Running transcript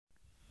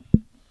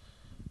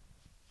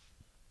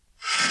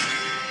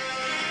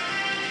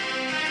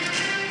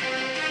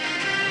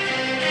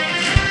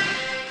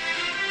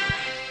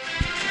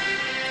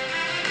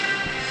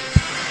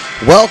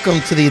Welcome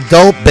to the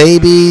Adult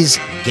Babies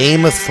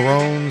Game of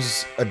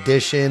Thrones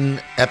edition,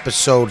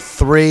 episode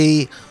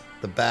 3,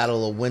 the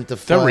Battle of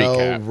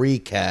Winterfell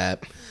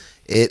recap.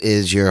 It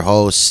is your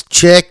host,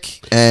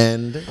 Chick,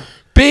 and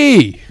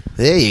B.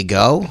 There you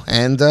go.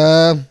 And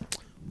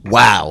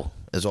wow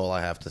is all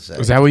I have to say.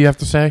 Is that what you have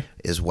to say?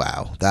 Is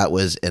wow. That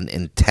was an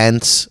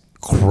intense,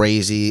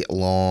 crazy,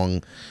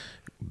 long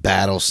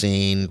battle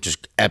scene,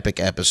 just epic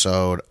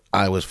episode.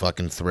 I was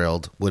fucking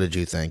thrilled. What did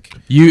you think?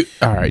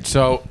 All right,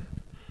 so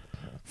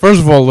first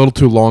of all, a little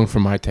too long for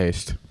my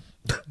taste.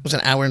 It was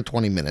an hour and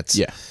 20 minutes.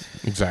 Yeah,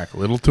 exactly.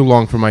 A little too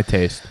long for my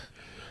taste.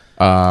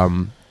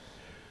 I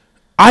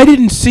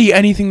didn't see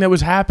anything that was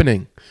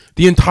happening.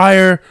 The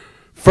entire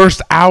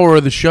first hour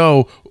of the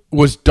show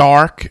was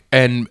dark,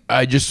 and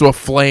I just saw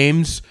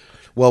flames.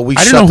 Well, we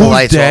I shut didn't know the who's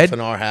lights dead. off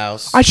in our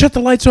house. I shut the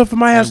lights off in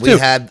my house, We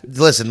too.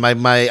 listen, I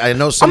know I'm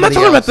not somebody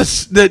talking about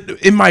else. the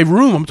in my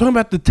room. I'm talking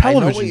about the I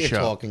know television what you're show.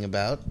 talking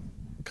about.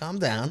 Calm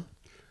down.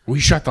 We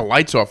shut the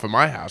lights off in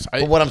my house.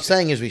 But what I'm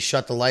saying is we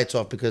shut the lights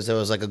off because there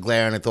was like a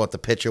glare and I thought the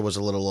picture was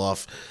a little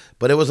off.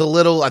 But it was a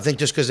little, I think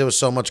just because there was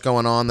so much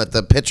going on that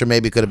the picture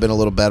maybe could have been a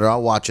little better.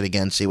 I'll watch it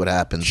again, see what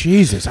happens.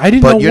 Jesus, I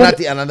didn't know. But you're not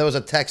the, and there was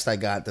a text I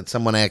got that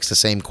someone asked the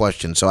same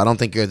question. So I don't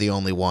think you're the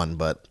only one.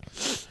 But,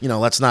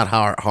 let's not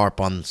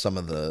harp on some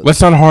of the.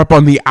 Let's not harp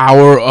on the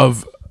hour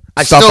of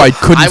stuff I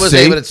couldn't see. I was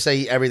able to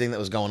say everything that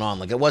was going on.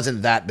 Like, it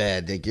wasn't that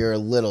bad, Dick. You're a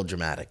little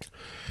dramatic.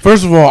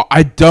 First of all,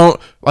 I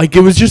don't like it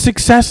was just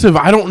excessive.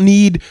 I don't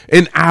need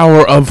an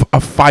hour of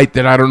a fight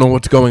that I don't know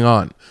what's going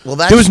on. Well,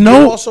 that's there was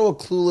you're also a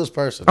clueless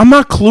person. I'm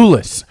not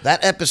clueless.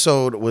 That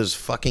episode was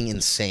fucking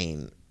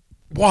insane.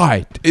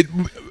 Why?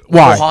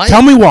 Why? Why?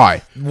 Tell me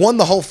why. One,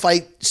 the whole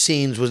fight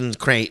scenes was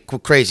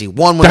crazy.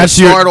 One, when That's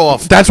they start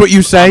off. That's what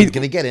you say? I'm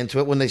going to get into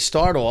it. When they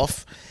start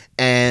off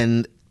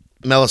and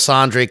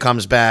Melisandre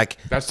comes back.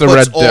 That's the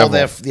puts Red all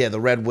Devil. the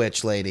Red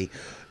Witch lady.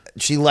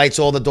 She lights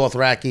all the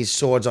Dothraki's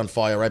swords on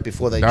fire right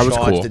before they That was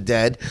charge cool. the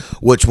dead,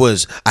 which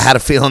was, I had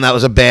a feeling that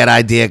was a bad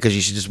idea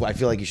because I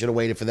feel like you should have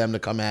waited for them to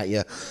come at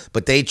you.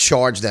 But they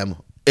charged them.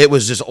 It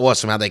was just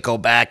awesome how they go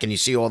back and you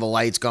see all the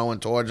lights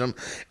going towards them.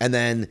 And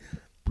then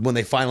when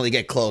they finally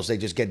get close, they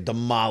just get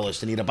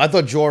demolished and eat up. I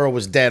thought Jorah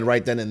was dead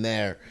right then and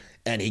there,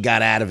 and he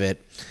got out of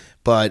it.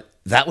 But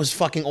that was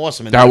fucking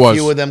awesome. And a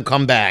few of them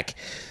come back.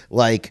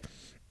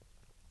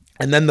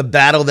 And then the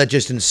battle that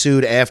just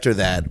ensued after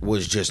that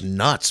was just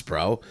nuts,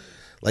 bro.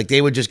 Like,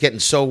 they were just getting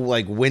so,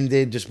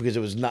 winded just because it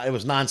was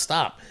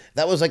nonstop.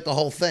 That was, the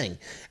whole thing.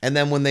 And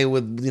then when they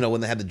would, when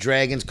they had the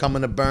dragons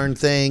coming to burn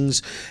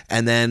things,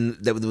 and then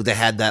they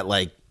had that,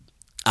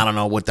 I don't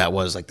know what that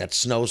was, that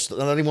snow. I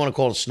don't even want to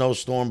call it a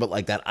snowstorm,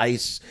 but, that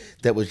ice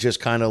that was just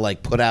kind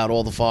of, put out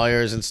all the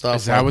fires and stuff.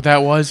 Is that what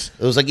that was?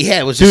 It was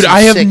it was Dude, just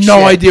I have no shit.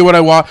 idea what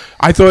I want.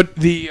 I thought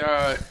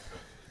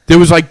there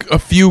was, a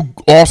few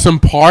awesome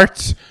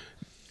parts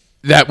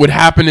that would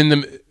happen in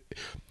the.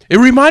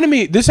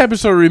 This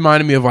episode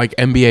reminded me of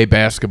NBA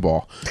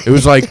basketball. It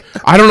was I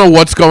don't know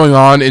what's going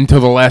on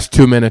until the last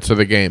 2 minutes of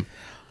the game.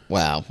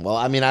 Wow. Well,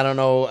 I mean, I don't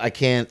know. I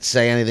can't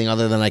say anything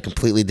other than I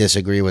completely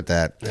disagree with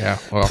that. Yeah.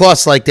 Well.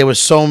 Plus, there was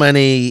so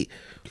many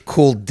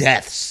cool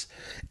deaths.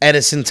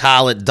 Edison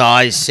Tollett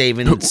dies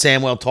saving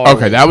Samuel Tarly.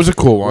 Okay, that was a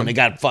cool one. When he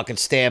got fucking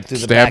stabbed through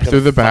the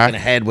back.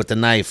 Head with the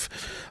knife.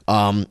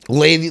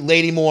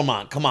 Lady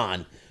Mormont, come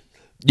on.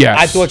 Yes.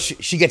 I thought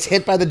she gets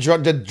hit by the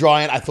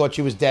giant. I thought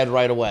she was dead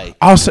right away.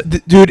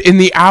 Dude, in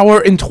the hour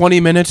and 20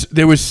 minutes,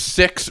 there was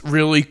 6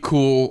 really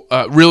cool,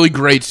 really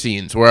great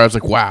scenes where I was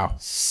like, wow.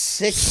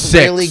 Six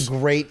really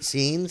great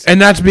scenes.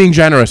 And that's being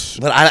generous.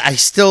 But I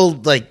still,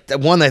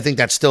 one, I think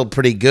that's still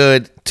pretty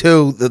good.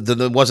 2,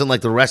 it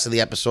wasn't the rest of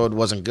the episode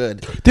wasn't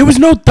good. There was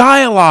no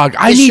dialogue.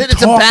 It's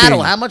a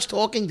battle. How much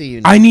talking do you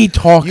need? I need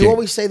talking. You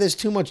always say there's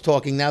too much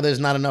talking. Now there's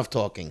not enough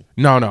talking.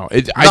 No.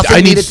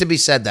 Nothing needed to be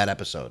said that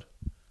episode.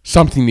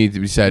 Something needs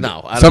to be said.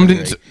 No, I don't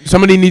agree.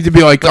 Somebody needs to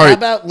be all right. How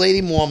about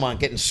Lady Mormont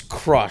getting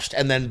crushed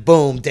and then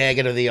boom,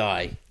 dagger to the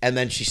eye, and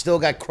then she still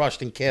got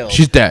crushed and killed.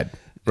 She's dead,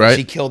 right?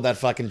 She killed that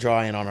fucking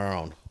giant on her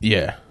own.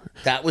 Yeah,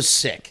 that was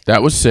sick.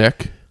 That was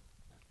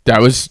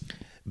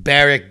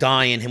Beric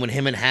dying when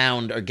him and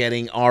Hound are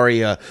getting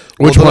Arya. Which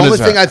one is that? The only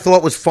thing I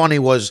thought was funny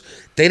was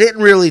they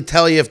didn't really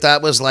tell you if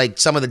that was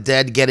some of the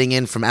dead getting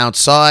in from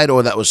outside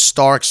or that was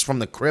Starks from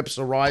the crypts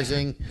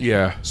arising.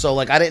 Yeah. So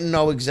I didn't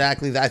know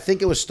exactly that. I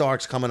think it was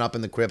Starks coming up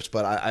in the crypts,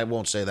 but I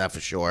won't say that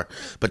for sure.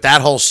 But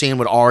that whole scene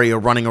with Arya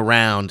running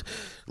around,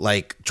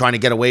 trying to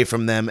get away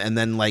from them, and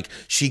then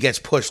she gets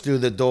pushed through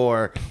the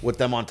door with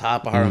them on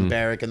top of her and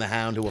Beric and the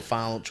Hound who were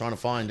trying to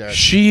find her.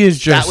 She is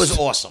just. That was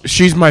awesome.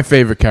 She's my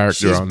favorite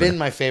character. She's been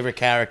my favorite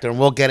character, and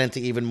we'll get into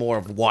even more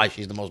of why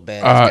she's the most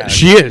badass character.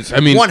 She is. I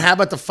mean, how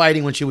about the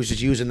fighting when she was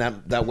just using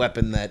that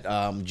weapon that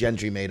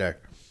Gendry made her?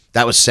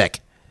 That was sick.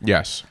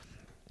 Yes.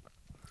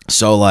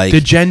 So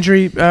did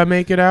Gendry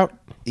make it out?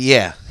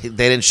 Yeah,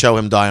 they didn't show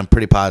him die. I'm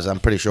pretty positive. I'm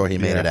pretty sure he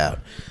made it out.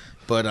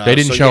 But they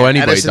didn't show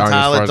anybody Edison dying.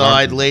 Tyler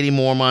died. Lady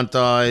Mormont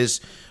dies.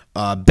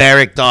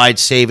 Beric died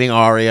saving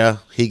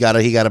Arya. He got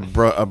a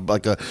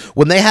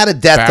when they had a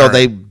death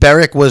though.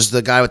 Beric was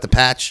the guy with the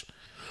patch.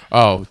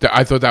 Oh,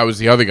 I thought that was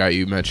the other guy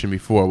you mentioned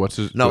before. What's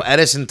his? No,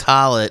 Edison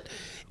Tollett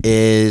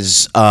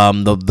is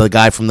the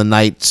guy from the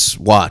Night's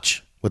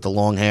Watch with the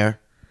long hair,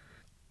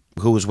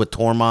 who was with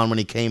Tormund when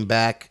he came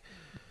back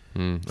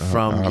from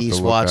I'll have to look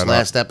Eastwatch that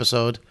last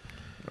episode.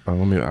 I'll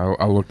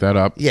look that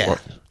up. Yeah,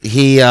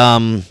 he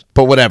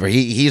but whatever.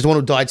 He's the one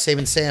who died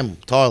saving Sam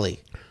Tarly.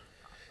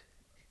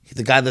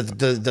 The guy that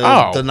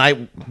the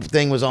night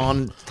thing was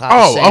on top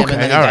of Sam, okay,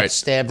 and then he all got right.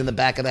 stabbed in the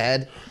back of the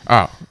head.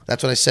 Oh,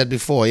 That's what I said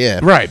before.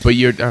 Yeah, right. But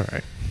you're all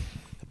right.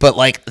 but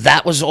like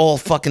that was all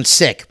fucking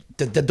sick.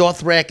 The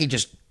Dothraki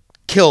just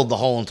killed the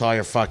whole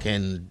entire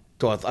fucking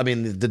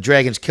the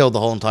dragons killed the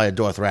whole entire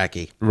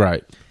Dothraki.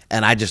 Right.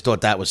 And I just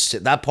thought that was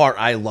sick. That part.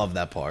 I love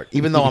that part.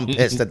 Even though I'm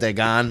pissed that they're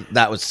gone,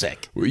 that was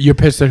sick. You're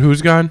pissed at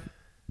who's gone?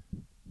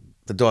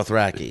 The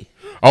Dothraki.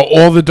 Oh,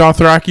 all the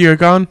Dothraki are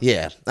gone?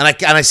 Yeah, and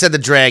I said the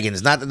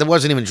dragons. Not there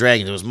wasn't even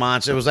dragons. It was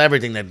monsters. It was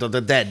everything. That the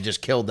dead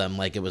just killed them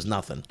like it was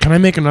nothing. Can I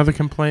make another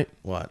complaint?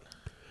 What?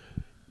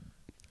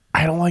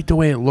 I don't like the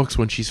way it looks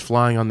when she's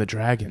flying on the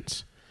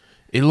dragons.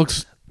 It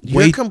looks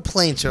Your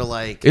complaints are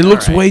like It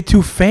looks all right. way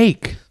too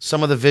fake.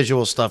 Some of the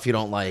visual stuff you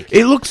don't like.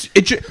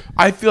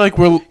 I feel like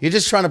You're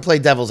just trying to play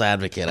devil's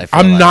advocate. I feel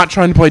I'm like. not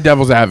trying to play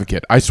devil's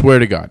advocate. I swear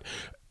to God.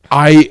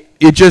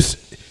 It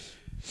just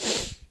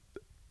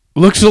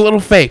looks a little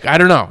fake. I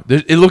don't know.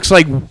 It looks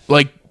like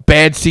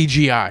bad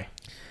CGI.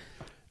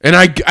 And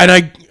I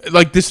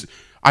like this.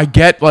 I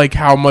get like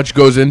how much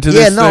goes into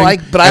this. Yeah, no,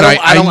 thing, but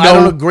I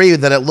don't agree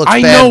that it looks.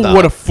 I bad, know though.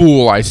 what a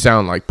fool I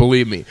sound like.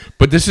 Believe me.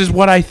 But this is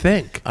what I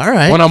think. All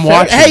right. When I'm Fair.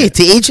 watching. Hey, it.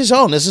 to each his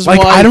own. This is Like,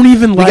 why I don't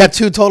even we like- got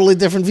two totally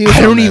different views.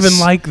 I don't on even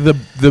this. like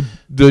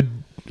the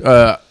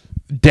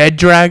dead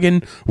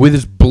dragon with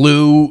his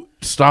blue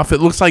stuff. It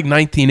looks like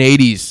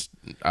 1980s.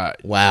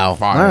 Wow.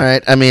 Fire. All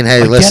right. I mean,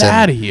 hey, Like, listen. get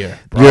out of here,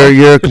 bro.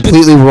 You're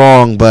completely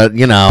wrong, but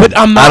you know. But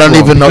I'm not I don't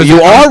wrong even know. because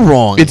You are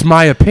wrong. It's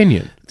my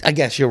opinion. I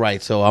guess you're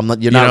right. So I'm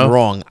not. You're not know?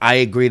 wrong. I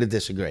agree to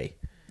disagree.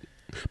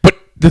 But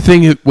the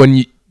thing is,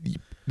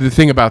 the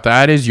thing about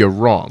that is you're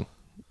wrong.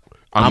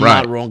 I'm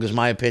right. not wrong because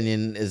my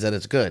opinion is that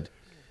it's good.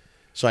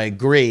 So I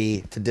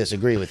agree to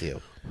disagree with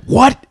you.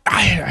 What?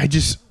 I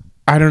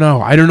don't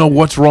know. I don't know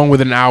what's wrong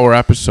with an hour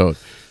episode.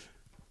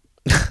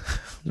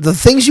 The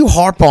things you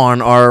harp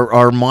on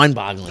are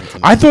mind-boggling to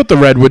me. I thought the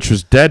Red Witch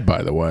was dead,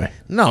 by the way.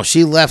 No,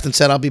 she left and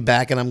said, I'll be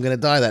back and I'm going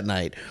to die that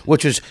night.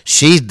 Which is,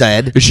 she's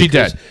dead. Is she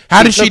because dead?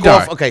 How did she took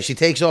die? off- okay, she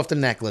takes off the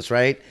necklace,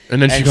 right?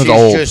 And then she she's goes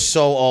old. just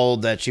so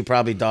old that she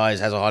probably dies,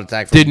 has a heart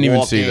attack from Didn't even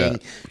walking. see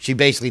that. She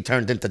basically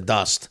turned into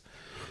dust.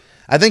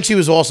 I think she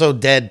was also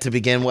dead to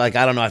begin with. Like,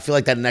 I don't know. I feel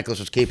like that necklace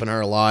was keeping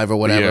her alive or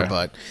whatever, Yeah.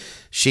 but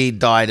she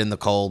died in the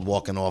cold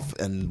walking off,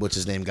 and what's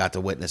his name got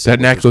to witness it. That which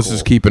was necklace cool.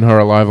 is keeping her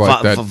alive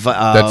like that.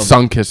 That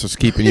sun kiss is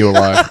keeping you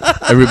alive.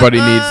 Everybody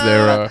needs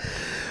their.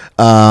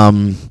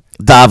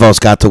 Davos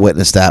got to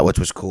witness that, which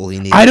was cool. He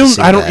needed I to don't.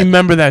 see I don't that.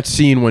 remember that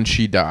scene when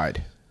she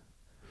died.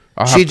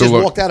 I'll She have to just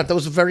look. walked out. That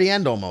was the very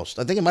end almost.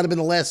 I think it might have been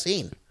the last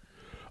scene.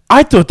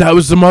 I thought that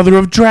was the mother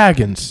of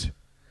dragons.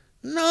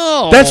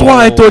 No. That's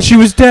why I thought she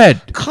was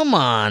dead. Come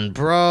on,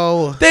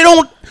 bro. They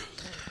don't.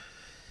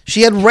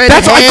 She had red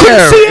That's- I hair.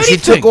 couldn't see She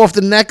anything. took off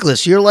the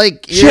necklace. You're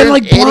like She had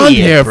like blonde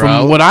idiot, hair bro.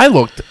 from what I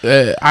looked.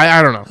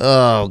 I don't know.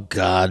 Oh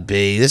God,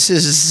 B. This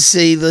is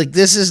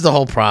this is the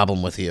whole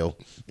problem with you.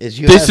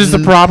 This is the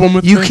problem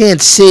with you me?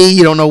 can't see.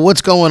 You don't know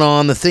what's going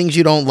on. The things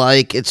you don't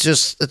like.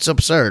 It's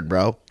absurd,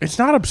 bro. It's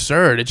not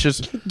absurd. It's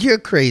just You're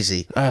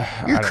crazy.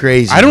 You're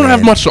crazy. I don't have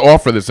man. much to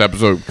offer this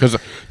episode because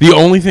the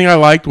only thing I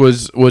liked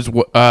was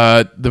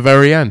the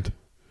very end.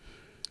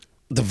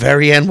 The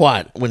very end.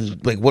 What? When?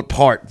 Like what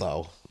part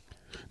though?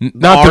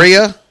 Not the-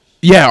 Arya.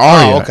 Yeah,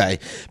 Arya. Oh, okay.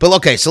 But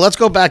okay, so let's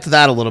go back to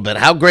that a little bit.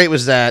 How great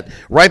was that?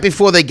 Right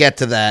before they get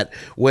to that,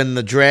 when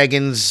the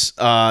dragons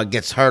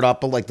gets hurt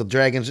up, like the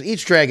dragons,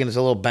 each dragon is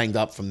a little banged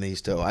up from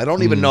these two. I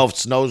don't even know if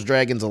Snow's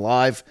dragon's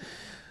alive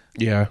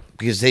Yeah.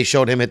 because they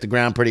showed him hit the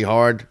ground pretty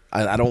hard.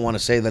 I don't want to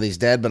say that he's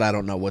dead, but I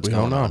don't know what's We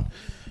going don't know. on.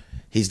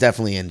 He's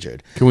definitely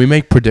injured. Can we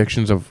make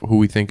predictions of who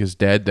we think is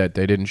dead that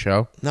they didn't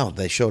show? No,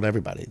 they showed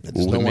everybody. There's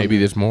Well, no one- maybe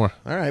there's more.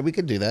 All right, we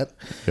could do that.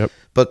 Yep.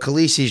 But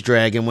Khaleesi's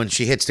dragon, when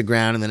she hits the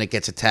ground and then it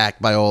gets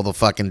attacked by all the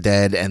fucking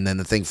dead, and then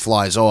the thing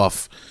flies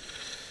off,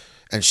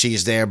 and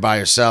she's there by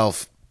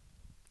herself,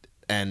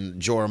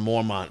 and Jorah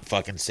Mormont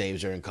fucking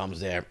saves her and comes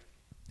there.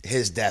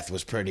 His death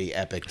was pretty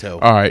epic too.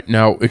 All right,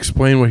 now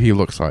explain what he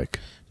looks like.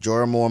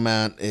 Jorah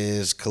Mormont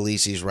is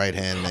Khaleesi's right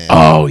hand man.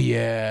 Oh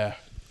yeah.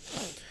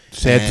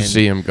 Sad to And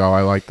see him go.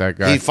 I like that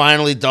guy. He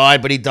finally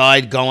died, but he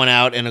died going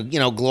out in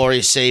a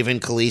glory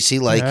saving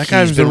Khaleesi like that guy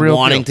he's was the been real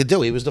wanting deal. to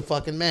do. He was the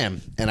fucking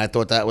man, and I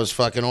thought that was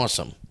fucking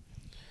awesome.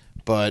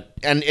 But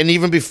and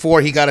even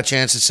before he got a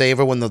chance to save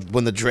her, when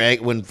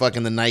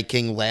fucking the Night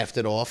King laughed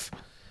it off.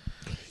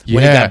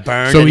 When he yeah. got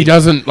burned So and he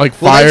doesn't like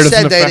Well, fire they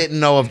doesn't said they affect.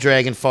 didn't know if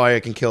dragon fire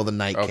can kill the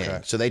Night King.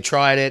 Okay. So they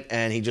tried it,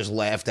 and he just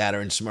laughed at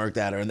her and smirked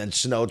at her. And then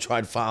Snow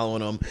tried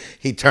following him.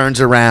 He turns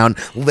around,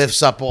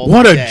 lifts up all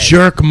What the a dead.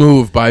 jerk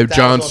move by That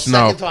Jon was the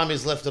Snow. second time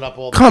he's lifted up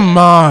all the Come dead.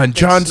 on,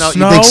 Jon Snow.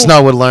 Snow. You think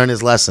Snow would learn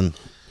his lesson?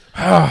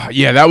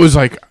 Yeah, that was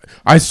like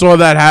I saw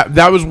that.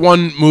 That was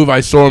one move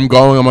I saw him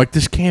going. I'm like,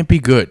 this can't be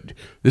good.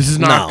 This is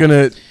not No.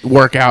 going to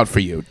work out for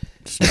you,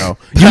 Snow.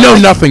 You know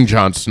nothing,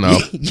 Jon Snow.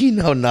 You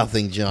know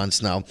nothing, Jon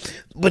Snow.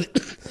 But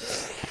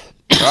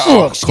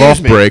Cough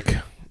excuse me. break.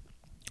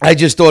 I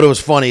just thought it was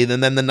funny.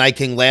 And then the Night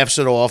King laughs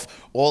it off.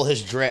 All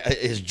his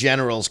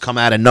generals come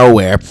out of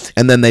nowhere,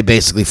 and then they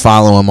basically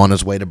follow him on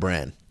his way to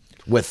Bran,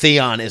 where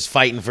Theon is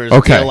fighting for his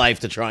dear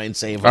life to try and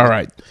save him. All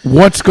right.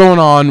 What's going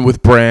on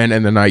with Bran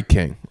and the Night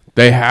King?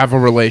 They have a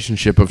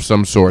relationship of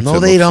some sort. No,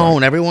 they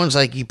don't. Everyone's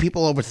like, you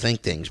people overthink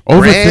things.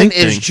 Overthink Bran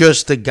is things.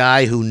 just the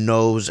guy who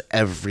knows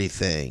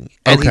everything.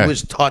 And he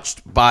was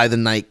touched by the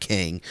Night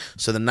King.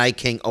 So the Night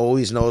King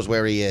always knows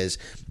where he is.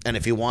 And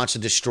if he wants to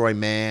destroy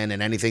man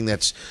and anything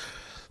that's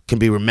can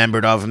be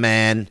remembered of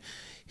man,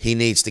 he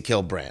needs to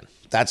kill Bran.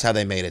 That's how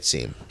they made it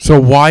seem. So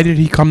why did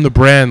he come to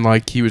Bran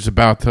like he was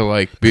about to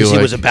be Because like...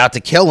 he was about to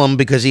kill him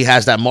because he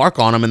has that mark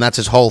on him, and that's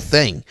his whole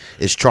thing,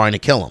 is trying to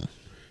kill him.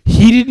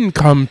 He didn't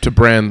come to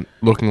Bran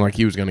looking like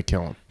he was going to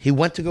kill him. He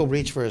went to go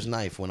reach for his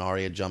knife when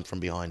Arya jumped from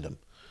behind him.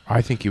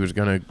 I think he was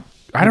going to...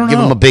 I don't Give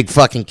know. him a big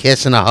fucking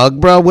kiss and a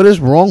hug, bro. What is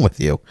wrong with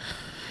you?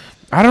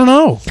 I don't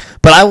know.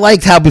 But I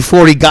liked how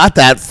before he got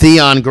that,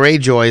 Theon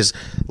Greyjoy's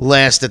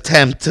last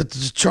attempt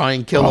to try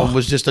and kill him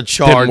was just a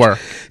charge. Didn't work.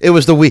 It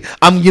was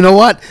you know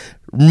what?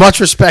 Much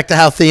respect to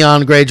how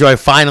Theon Greyjoy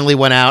finally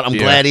went out. I'm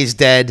glad he's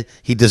dead.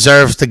 He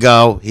deserves to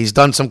go. He's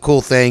done some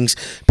cool things.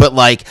 But,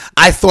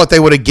 I thought they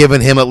would have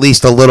given him at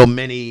least a little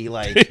mini,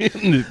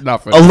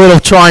 Nothing. a little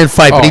try and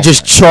fight. But he Oh,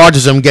 just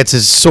charges him, gets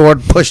his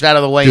sword pushed out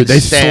of the way, Dude,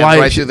 and stabs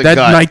right through the that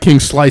gut. Night King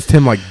sliced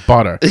him like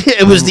butter.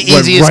 It was the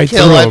Went easiest right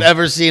kill through I've him.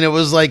 ever seen. It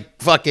was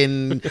like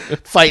fucking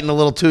fighting a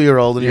little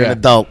 2-year-old and you're an Yeah.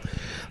 adult.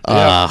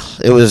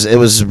 It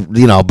was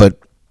but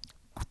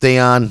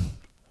Theon,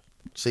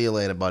 see you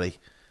later, buddy.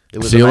 It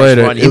was See a you nice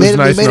later. run. It was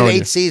nice he made it knowing 8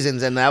 you.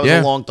 seasons, and that was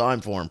Yeah. a long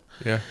time for him.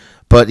 Yeah.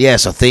 But yeah,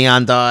 so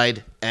Theon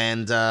died,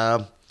 and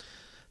the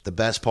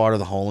best part of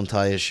the whole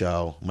entire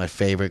show, my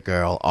favorite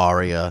girl,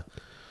 Arya,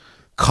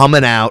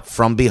 coming out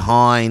from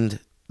behind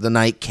the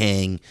Night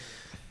King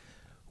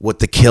with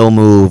the kill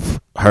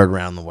move heard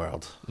around the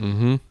world.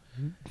 Mm-hmm.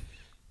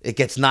 It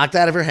gets knocked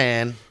out of her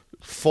hand,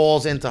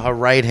 falls into her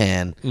right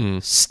hand,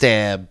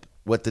 stab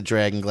with the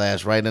dragon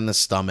glass right in the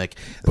stomach.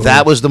 Boom.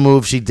 That was the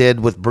move she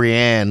did with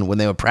Brienne when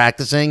they were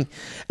practicing,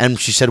 and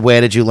she said, "Where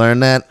did you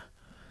learn that?"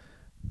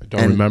 I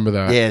don't remember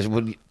that. Yeah,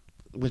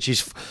 when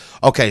she's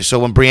okay. So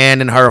when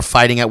Brienne and her are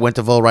fighting at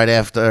Winterfell right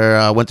after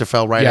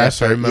Winterfell, right Yes,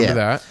 after, I remember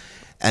that.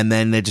 And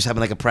then they're just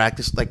having a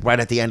practice, right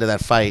at the end of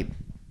that fight.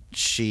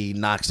 She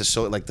knocks the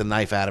sword, the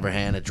knife out of her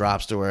hand. It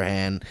drops to her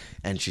hand,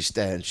 and she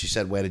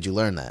said, "Where did you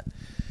learn that?"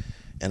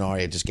 And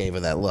Arya just gave her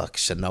that look.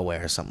 She said,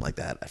 "Nowhere," or something like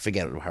that. I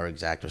forget her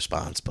exact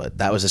response, but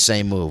that was the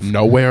same move.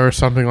 Nowhere or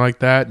something like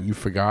that? You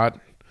forgot?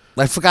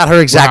 I forgot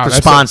her exact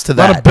response to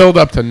that. Not a build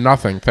up to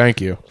nothing.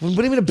 Thank you. What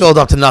do you mean a build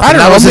up to nothing? I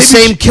don't That know, was the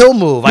maybe same kill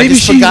move. I maybe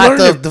just she forgot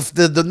learned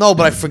the no,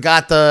 but I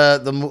forgot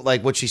the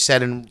what she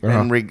said in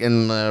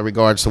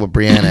regards to what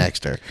Brienne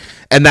asked her,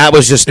 and that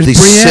was just Is the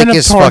Brienne of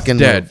sickest Tarth fucking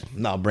dead? move.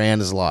 No, Brienne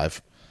is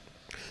alive.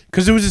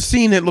 Because there was a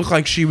scene that looked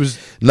like she was...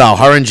 No,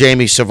 her and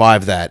Jaime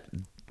survived that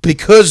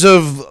because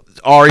of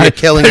Arya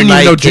killing I the didn't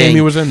even Night know King.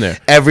 Jaime was in there.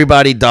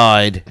 Everybody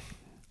died.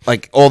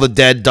 All the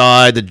dead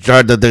died. The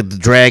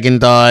dragon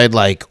died.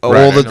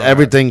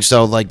 Everything.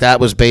 So that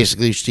was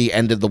basically, she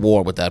ended the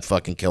war with that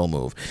fucking kill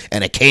move,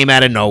 and it came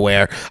out of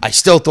nowhere. I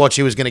still thought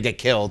she was gonna get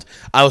killed.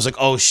 I was like,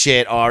 oh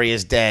shit,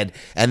 Arya's dead.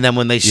 And then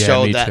when they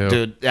showed me that, too.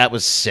 dude, that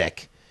was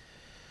sick.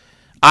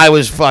 I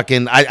was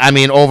fucking. I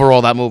mean,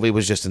 overall, that movie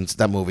was just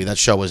that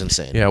show was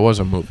insane. Yeah, it was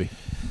a movie.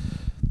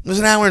 It was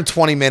an hour and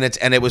 20 minutes,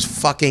 and it was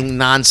fucking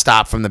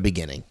nonstop from the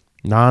beginning.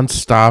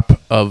 Non-stop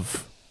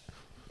of...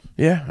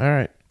 Yeah, all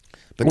right.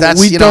 But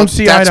that's we don't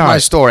see eye that's to my eye.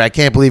 story. I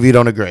can't believe you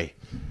don't agree.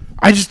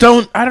 I just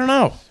don't... I don't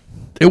know.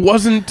 It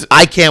wasn't...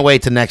 I can't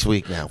wait to next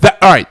week now.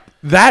 All right,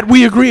 that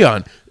we agree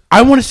on.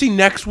 I want to see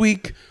next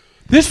week.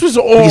 This was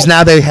all... Because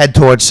now they head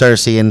towards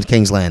Cersei and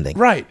King's Landing.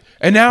 Right.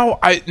 And now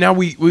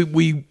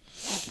we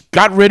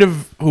got rid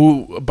of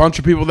a bunch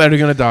of people that are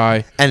going to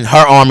die. And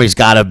her army's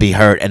got to be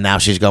hurt, and now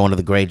she's going to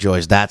the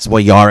Greyjoys. That's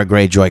where Yara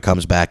Greyjoy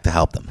comes back to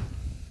help them.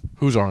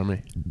 Whose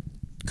army?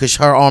 Because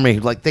her army,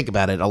 think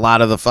about it, a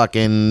lot of the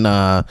fucking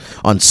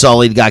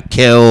Unsullied got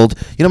killed.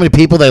 You know how many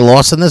people they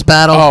lost in this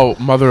battle? Oh,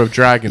 Mother of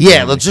Dragons.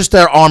 Yeah, army. just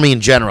their army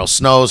in general.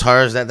 Snow's,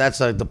 hers.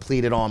 That's a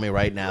depleted army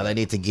right now. They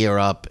need to gear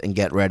up and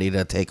get ready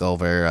to take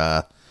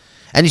over.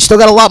 And you still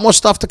got a lot more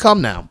stuff to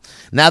come now.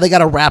 Now they got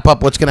to wrap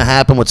up what's going to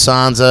happen with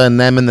Sansa and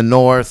them in the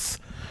north.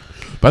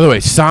 By the way,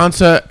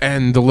 Sansa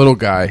and the little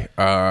guy,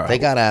 They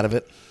got out of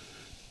it.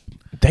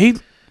 they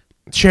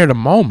shared a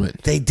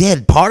moment. They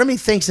did. Part of me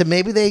thinks that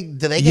maybe did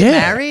they get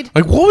married?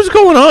 Like, what was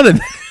going on?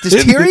 Does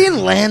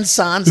Tyrion land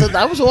Sansa?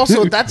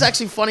 That's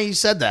actually funny you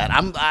said that.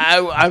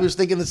 I was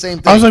thinking the same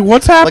thing. I was like,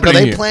 what's happening Are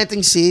they here?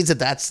 planting seeds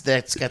that's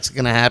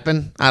going to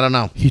happen? I don't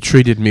know. He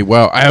treated me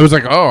well. I was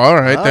like, oh, all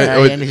right. All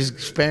right, and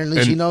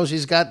apparently she knows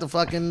she's got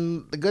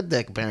the good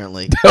dick,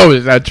 apparently. Oh,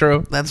 is that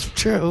true? That's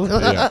true.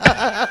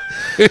 Yeah.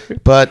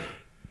 But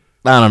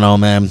I don't know,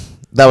 man.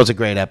 That was a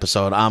great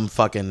episode. I'm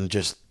fucking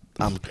just.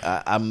 I'm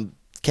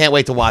can't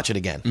wait to watch it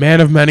again. Man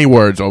of many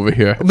words over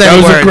here. Many that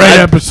was words. a great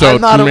episode.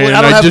 I'm not. man.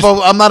 I don't have.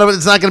 I'm not.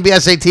 It's not going to be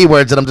SAT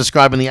words that I'm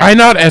describing the. I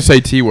not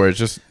SAT words,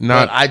 just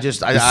not. I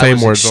same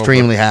was words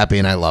extremely happy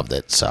and I loved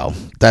it. So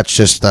that's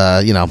just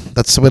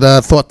that's what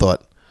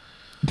thought.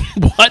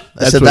 What?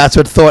 That's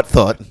what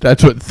thought.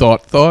 That's what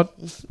thought.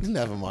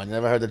 Never mind. You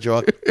never heard the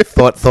joke?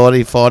 thought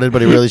he farted,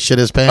 but he really shit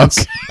his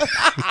pants.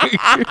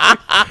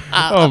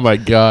 Oh my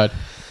god.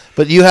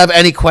 But you have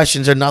any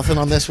questions or nothing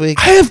on this week?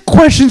 I have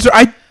questions.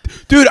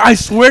 Dude, I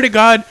swear to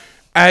God,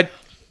 at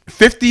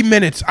 50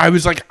 minutes, I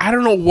was like, I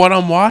don't know what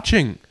I'm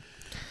watching.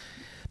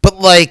 But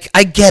like,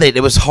 I get it.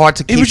 It was hard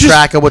to keep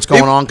track of what's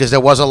going on because there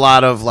was a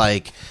lot of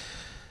like,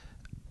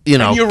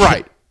 And you're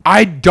right.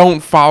 I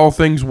don't follow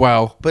things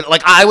well. But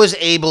like, I was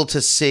able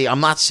to see. I'm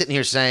not sitting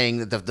here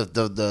saying that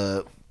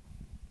the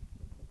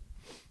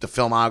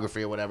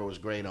filmography or whatever was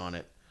great on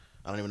it.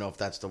 I don't even know if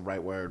that's the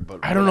right word. But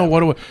I don't know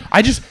what it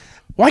was.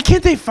 Why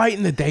can't they fight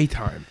in the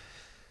daytime?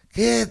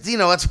 Yeah,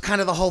 that's kind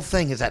of the whole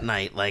thing is at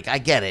night. Like, I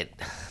get it.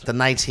 The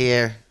night's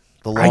here.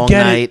 The long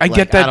night. I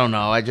get that. I don't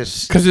know. I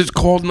just because it's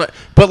cold night.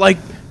 But like,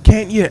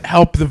 can't you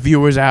help the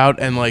viewers out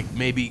and like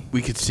maybe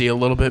we could see a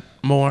little bit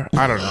more?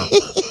 I don't know.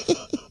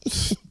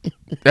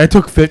 That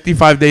took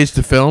 55 days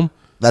to film.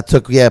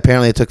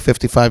 Apparently it took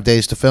 55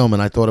 days to film,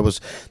 and I thought it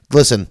was.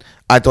 Listen,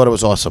 I thought it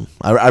was awesome.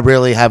 I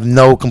really have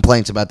no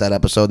complaints about that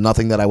episode.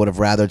 Nothing that I would have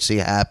rather see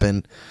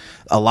happen.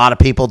 A lot of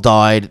people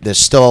died. There's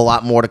still a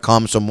lot more to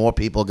come, so more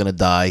people are gonna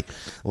die.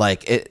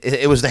 Like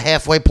it was the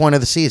halfway point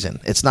of the season.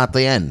 It's not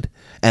the end,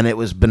 and it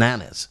was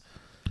bananas.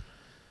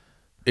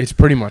 It's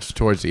pretty much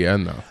towards the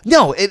end, though.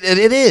 No, it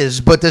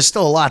is, but there's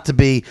still a lot to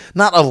be,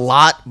 not a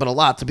lot, but a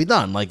lot to be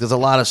done. Like, there's a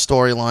lot of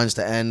storylines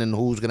to end and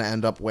who's going to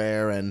end up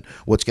where and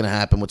what's going to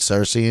happen with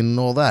Cersei and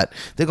all that.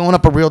 They're going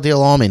up a real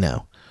deal army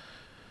now.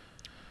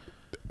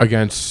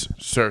 Against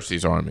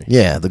Cersei's army.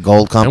 Yeah, the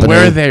Gold Company. And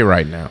where are they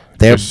right now?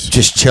 They're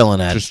just chilling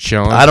at. Just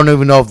chilling? I don't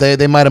even know if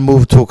they might have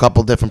moved to a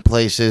couple different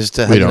places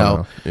to, we don't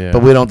know. Yeah.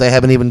 But we don't,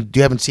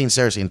 you haven't seen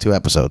Cersei in 2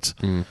 episodes.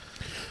 Mm.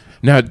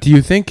 Now, do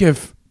you think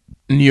if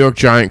New York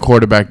Giant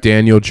quarterback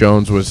Daniel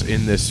Jones was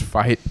in this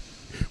fight,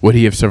 would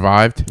he have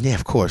survived? Yeah,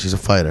 of course. He's a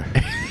fighter.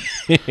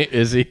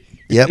 Is he?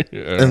 Yep.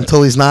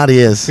 Until he's not, he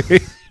is.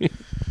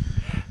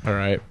 All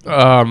right.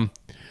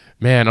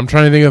 Man, I'm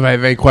trying to think if I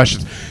have any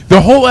questions.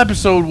 The whole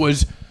episode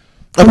was.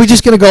 Are we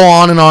just gonna go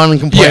on and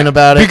complain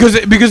about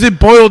it? Because it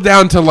boiled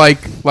down to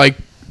like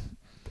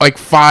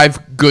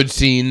 5 good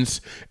scenes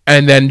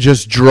and then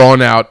just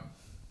drawn out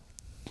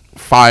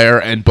fire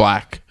and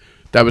black.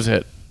 That was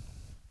it.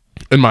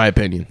 In my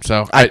opinion,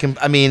 so I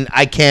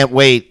can't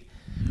wait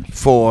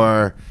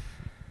for.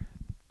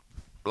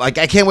 Like,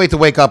 I can't wait to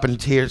wake up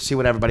and see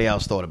what everybody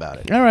else thought about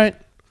it. All right,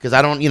 because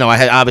I don't, I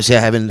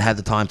haven't had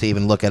the time to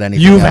even look at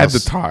anything. You've else.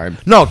 had the time,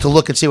 no, to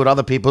look and see what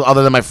other people,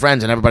 other than my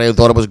friends and everybody who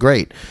thought it was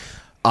great.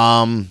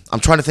 I'm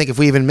trying to think if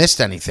we even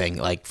missed anything,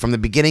 like from the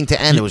beginning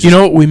to end. It was.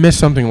 We missed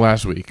something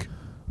last week.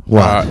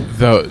 What?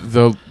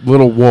 The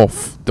little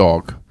wolf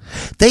dog.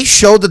 They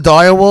showed the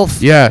dire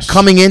wolf, yes,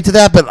 coming into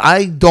that, but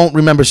I don't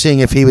remember seeing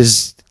if he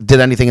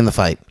did anything in the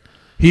fight.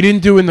 He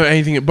didn't do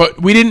anything,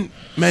 but we didn't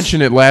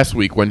mention it last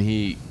week when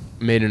he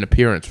made an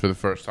appearance for the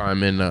first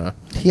time in.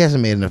 He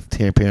hasn't made an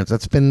appearance.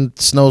 That's been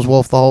Snow's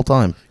wolf the whole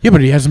time. Yeah,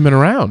 but he hasn't been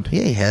around.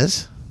 Yeah, he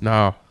has.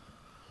 No.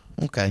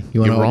 Okay,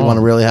 you want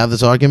to really have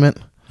this argument?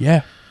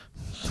 Yeah.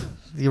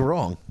 You're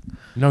wrong.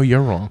 No,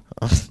 you're wrong.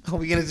 Are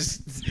we gonna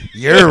just?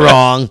 You're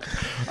wrong.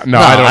 No,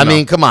 I don't know. I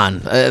mean, come on.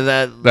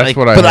 That's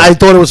what I. But heard. I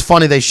thought it was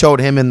funny. They showed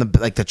him in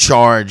the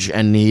charge,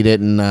 and he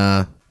didn't.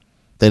 They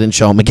didn't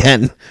show him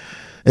again.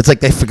 It's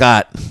like they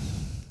forgot.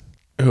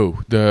 Who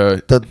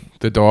the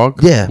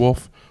dog? Yeah,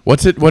 wolf.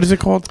 What is it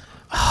called?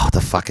 Oh,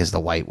 the fuck is the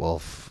white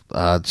wolf?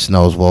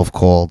 Snow's wolf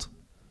called?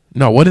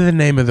 No, what is the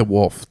name of the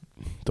wolf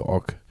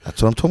dog? That's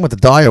what I'm talking about. The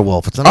dire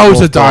wolf. It's not it's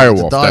a dire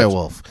wolf. It's a dire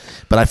wolf.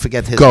 But I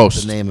forget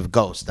Ghost. The name of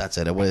Ghost. That's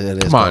it. It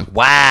is. Come on.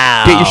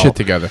 Wow. Get your shit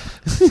together.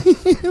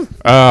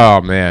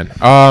 Oh man.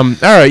 All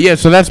right. Yeah.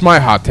 So that's my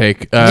hot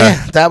take.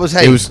 Yeah, that was.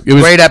 Hey, it was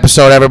great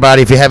episode,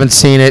 everybody. If you haven't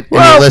seen it,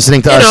 and you're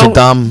listening to us, you're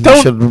dumb.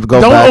 You should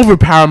go back. Don't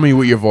overpower me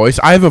with your voice.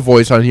 I have a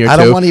voice on here too. I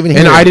don't want to even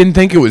hear it. And I didn't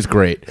think it was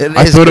great.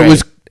 I thought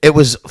great. It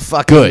was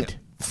fucking good.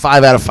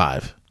 5 out of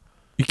 5.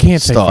 You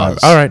can't say Stars.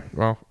 5. All right.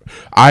 Well,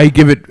 I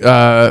give it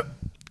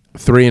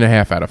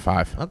 3.5 out of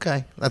 5.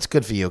 Okay, that's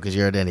good for you because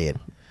you're an idiot.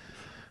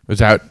 Is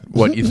that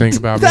what you think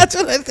about me? That's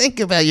what I think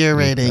about your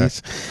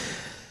ratings.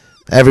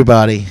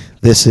 Everybody,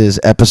 this is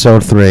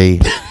episode 3.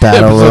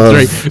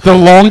 Episode 3. The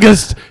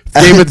longest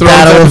Game of Thrones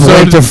Battle of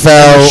episode.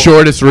 Winterfell. The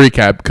shortest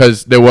recap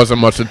because there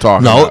wasn't much to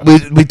talk about.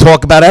 No, we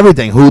talk about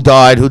everything. Who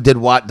died, who did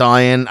what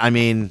dying. I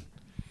mean,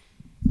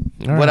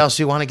 All what right. else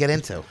do you want to get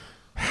into?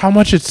 How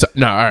much it's...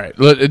 No, all right.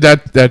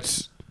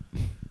 That's...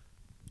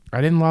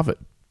 I didn't love it.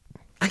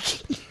 I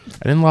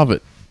didn't love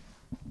it.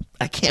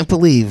 I can't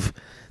believe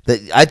that.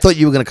 I thought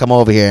you were going to come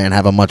over here and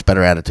have a much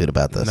better attitude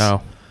about this.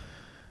 No.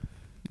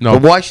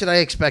 But why should I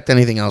expect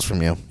anything else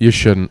from you? You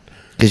shouldn't.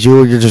 Because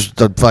you're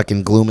just a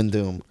fucking gloom and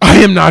doom. I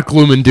am not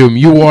gloom and doom.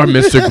 You are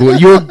Mr. Gloom.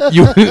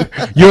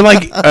 You're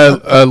like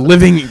a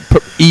living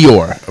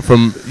Eeyore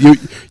from you.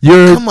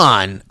 You're Come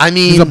on. I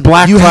mean, there's a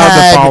black you cloud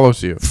that had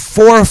follows you.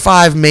 4 or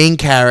 5 main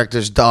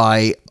characters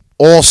die,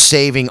 all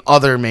saving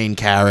other main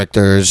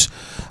characters.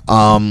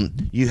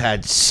 You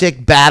had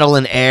sick battle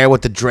in air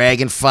with the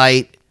dragon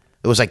fight.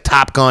 It was like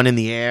Top Gun in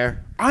the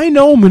air. I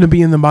know I'm going to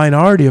be in the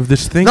minority of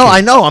this thing. No,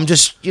 I know. I'm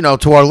just,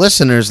 to our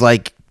listeners,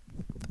 like,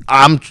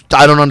 I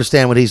don't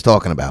understand what he's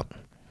talking about.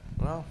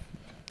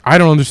 I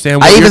don't understand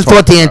what I you're even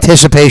thought the talking about.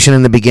 anticipation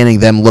in the beginning,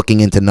 them looking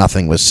into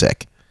nothing, was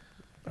sick.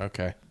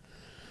 Okay.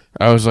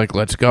 I was like,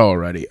 let's go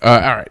already. All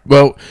right.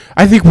 Well,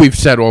 I think we've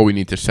said all we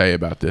need to say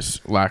about this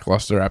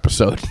lackluster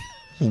episode.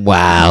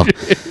 Wow.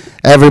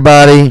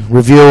 Everybody,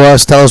 review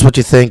us. Tell us what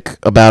you think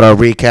about our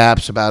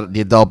recaps about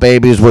the Adult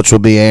Babies, which will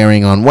be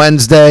airing on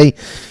Wednesday.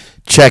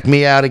 Check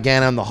me out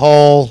again on The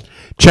Hole.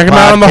 Check him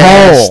out on The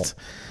Hole.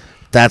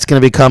 That's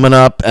going to be coming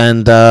up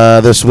and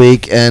this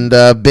week. And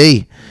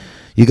B,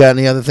 you got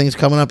any other things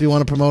coming up you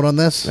want to promote on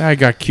this? I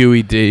got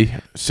QED,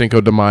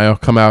 Cinco de Mayo.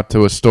 Come out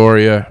to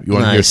Astoria. You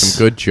want to hear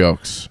some good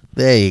jokes.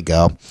 There you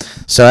go.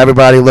 So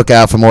everybody look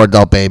out for more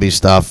Adult Baby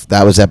stuff.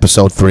 That was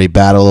episode 3,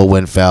 Battle of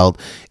Winfield.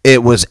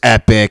 It was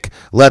epic.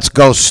 Let's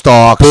go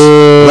Stalks.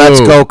 Boo. Let's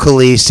go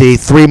Khaleesi.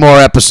 3 more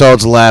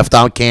episodes left.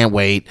 I can't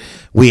wait.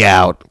 We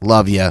out.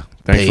 Love you.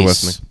 Thanks for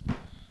Peace. listening.